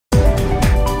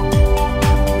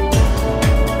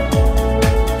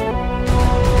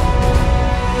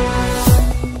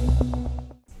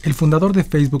fundador de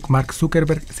Facebook, Mark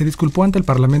Zuckerberg, se disculpó ante el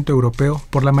Parlamento Europeo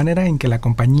por la manera en que la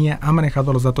compañía ha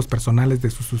manejado los datos personales de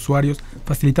sus usuarios,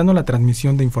 facilitando la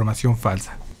transmisión de información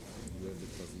falsa.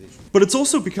 But it's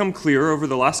also become clear over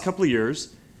the last couple of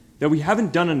years that we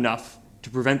haven't done enough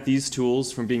to prevent these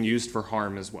tools from being used for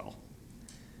harm as well.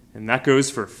 And that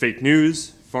goes for fake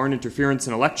news, foreign interference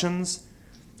in elections,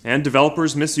 and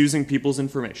developers misusing people's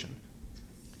information.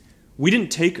 We didn't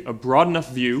take a broad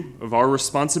enough view of our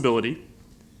responsibility,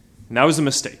 and that was a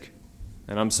mistake,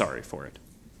 and I'm sorry for it.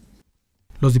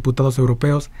 Los diputados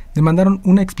europeos demandaron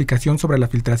una explicación sobre la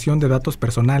filtración de datos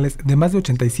personales de más de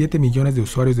 87 millones de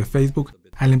usuarios de Facebook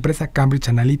a la empresa Cambridge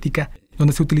Analytica,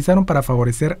 donde se utilizaron para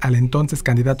favorecer al entonces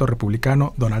candidato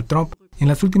republicano Donald Trump en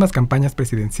las últimas campañas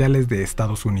presidenciales de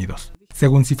Estados Unidos.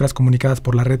 Según cifras comunicadas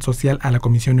por la red social a la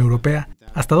Comisión Europea,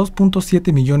 hasta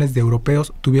 2.7 millones de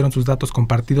europeos tuvieron sus datos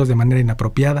compartidos de manera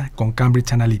inapropiada con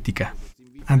Cambridge Analytica.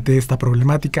 Ante esta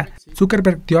problemática,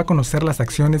 Zuckerberg dio a conocer las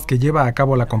acciones que lleva a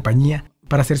cabo la compañía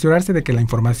para cerciorarse de que la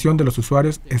información de los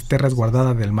usuarios esté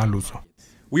resguardada del mal uso.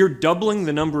 We are doubling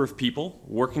the number of people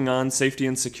working on safety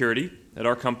and security at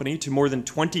our company to more than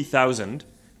 20,000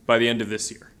 by the end of this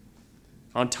year.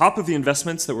 On top of the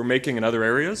investments that we're making in other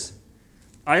areas,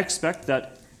 I expect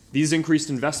that these increased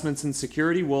investments in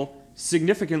security will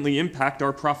significantly impact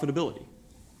our profitability.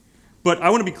 But I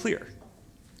want to be clear.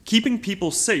 Keeping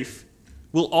people safe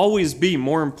will always be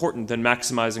more important than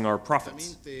maximizing our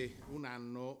profits.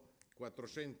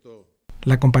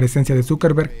 La comparecencia de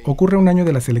Zuckerberg ocurre un año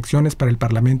de las elecciones para el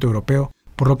Parlamento Europeo,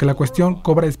 por lo que la cuestión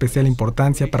cobra especial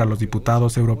importancia para los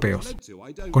diputados europeos.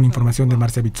 Con información de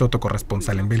Marcia Bizzotto,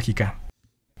 corresponsal en Bélgica,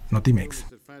 Notimex.